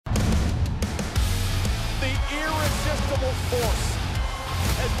the irresistible force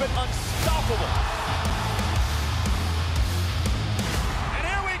has been unstoppable. And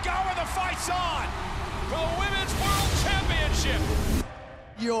here we go where the fight's on. The Women's World Championship.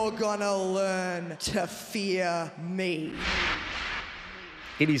 You're gonna learn to fear me.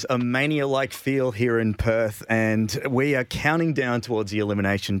 It is a Mania-like feel here in Perth, and we are counting down towards the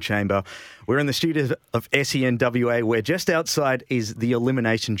Elimination Chamber. We're in the studios of SEN WA, where just outside is the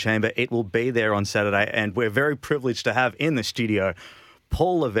Elimination Chamber. It will be there on Saturday, and we're very privileged to have in the studio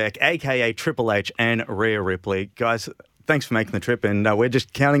Paul Levesque, a.k.a. Triple H, and Rhea Ripley. Guys, thanks for making the trip, and we're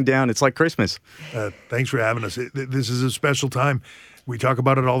just counting down. It's like Christmas. Thanks for having us. This is a special time. We talk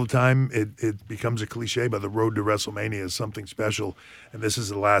about it all the time. It becomes a cliche, but the road to WrestleMania is something special, and this is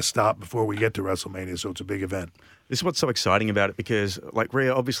the last stop before we get to WrestleMania, so it's a big event. This is what's so exciting about it because, like,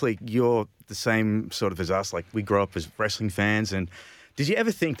 Rhea, obviously you're the same sort of as us. Like, we grew up as wrestling fans, and did you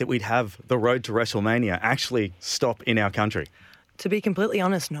ever think that we'd have the road to WrestleMania actually stop in our country? To be completely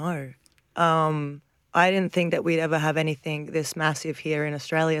honest, no. I didn't think that we'd ever have anything this massive here in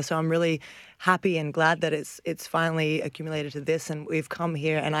Australia, so I'm really happy and glad that it's finally accumulated to this, and we've come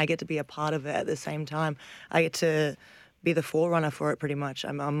here, and I get to be a part of it at the same time. I get to be the forerunner for it, pretty much.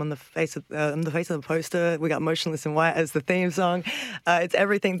 I'm on the face of the poster. We got "Motionless in White" as the theme song. It's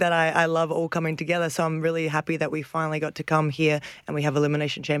everything that I love all coming together. So I'm really happy that we finally got to come here, and we have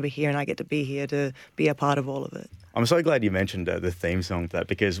Elimination Chamber here, and I get to be here to be a part of all of it. I'm so glad you mentioned the theme song to that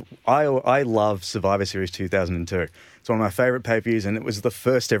because I love Survivor Series 2002. It's one of my favourite pay-per-views, and it was the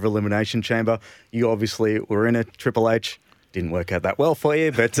first ever Elimination Chamber. You obviously were in it, Triple H. Didn't work out that well for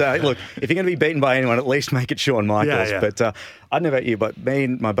you, but look, if you're going to be beaten by anyone, at least make it Shawn Michaels. Yeah. But I don't know about you, but me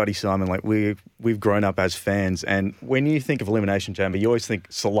and my buddy Simon, like we've grown up as fans, and when you think of Elimination Chamber, you always think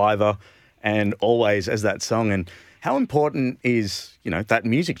Saliva, and always as that song. And how important is that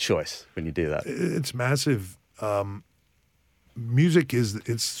music choice when you do that? It's massive. Music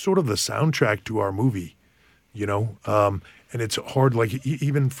it's sort of the soundtrack to our movie, and it's hard, like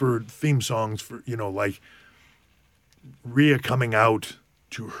even for theme songs for like Rhea coming out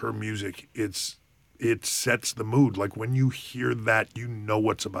to her music, it sets the mood. Like when you hear that,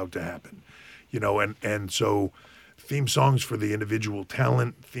 what's about to happen, and so theme songs for the individual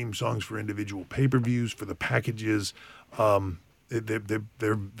talent, theme songs for individual pay-per-views, for the packages,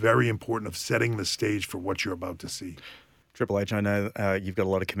 they're very important of setting the stage for what you're about to see. Triple H, I know you've got a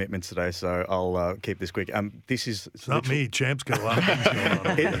lot of commitments today, so I'll keep this quick. It's not me. Champ's got a lot of things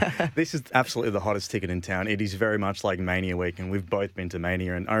going on. This is absolutely the hottest ticket in town. It is very much like Mania Week, and we've both been to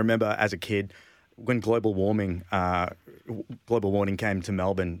Mania. And I remember as a kid when global warming came to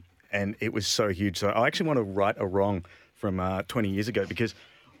Melbourne, and it was so huge. So I actually want to right a wrong from 20 years ago because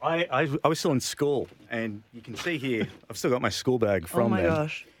I was still in school, and you can see here I've still got my school bag from then. Oh my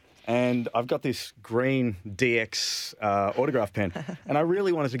gosh. And I've got this green DX autograph pen, and I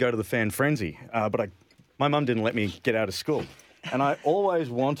really wanted to go to the Fan Frenzy, but my mum didn't let me get out of school. And I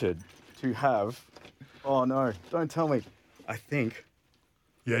always wanted to have, oh no, don't tell me, I think.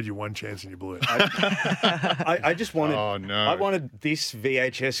 You had your one chance and you blew it. I just wanted, oh, no. I wanted this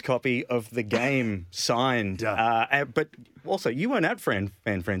VHS copy of the game signed, but also you weren't at Fan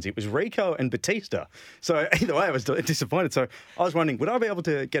Frenzy. It was Rico and Batista. So either way, I was disappointed. So I was wondering, would I be able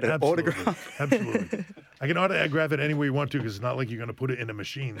to get an autograph? Absolutely. I can autograph it any way you want to because it's not like you're going to put it in a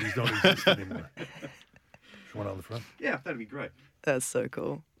machine. These don't exist anymore. One on the front? Yeah, that'd be great. That's so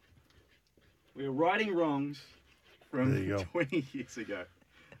cool. We're righting wrongs from There you go. 20 years ago.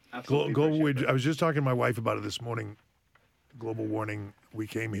 Global, I was just talking to my wife about it this morning. Global warning. We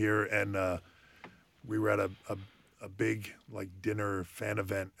came here and we were at a big dinner fan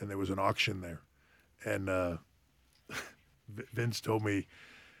event, and there was an auction there, and Vince told me,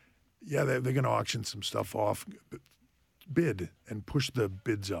 yeah, they're going to auction some stuff off. Bid and push the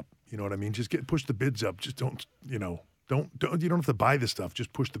bids up. You know what I mean? Just push the bids up. Just don't you don't have to buy the stuff.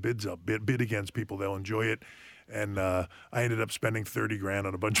 Just push the bids up. Bid against people. They'll enjoy it. And I ended up spending $30,000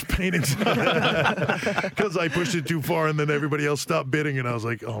 on a bunch of paintings because I pushed it too far, and then everybody else stopped bidding, and I was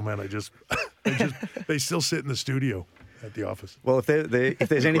like, "Oh man, they still sit in the studio at the office." Well, if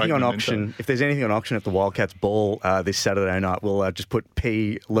there's anything on auction, at the Wildcats Ball this Saturday night, we'll just put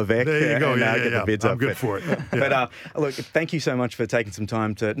P. Levesque. There you go. And get the bids I'm up. good for it. Yeah. But look, thank you so much for taking some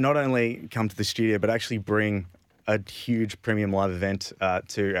time to not only come to the studio but actually bring a huge premium live event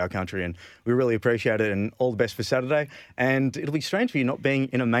to our country, and we really appreciate it, and all the best for Saturday. And it'll be strange for you not being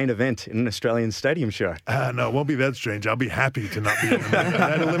in a main event in an Australian stadium show. No, it won't be that strange. I'll be happy to not be in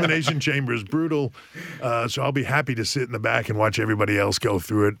that Elimination Chamber is brutal, so I'll be happy to sit in the back and watch everybody else go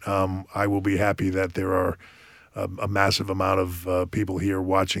through it. I will be happy that there are a massive amount of people here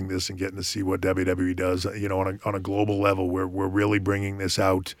watching this and getting to see what WWE does. On a global level, we're really bringing this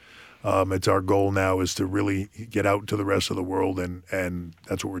out. It's our goal now is to really get out to the rest of the world, and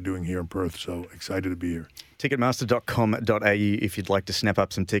that's what we're doing here in Perth. So excited to be here. Ticketmaster.com.au if you'd like to snap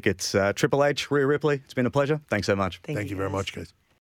up some tickets. Triple H, Rhea Ripley, it's been a pleasure. Thanks so much. Thank you very much, guys.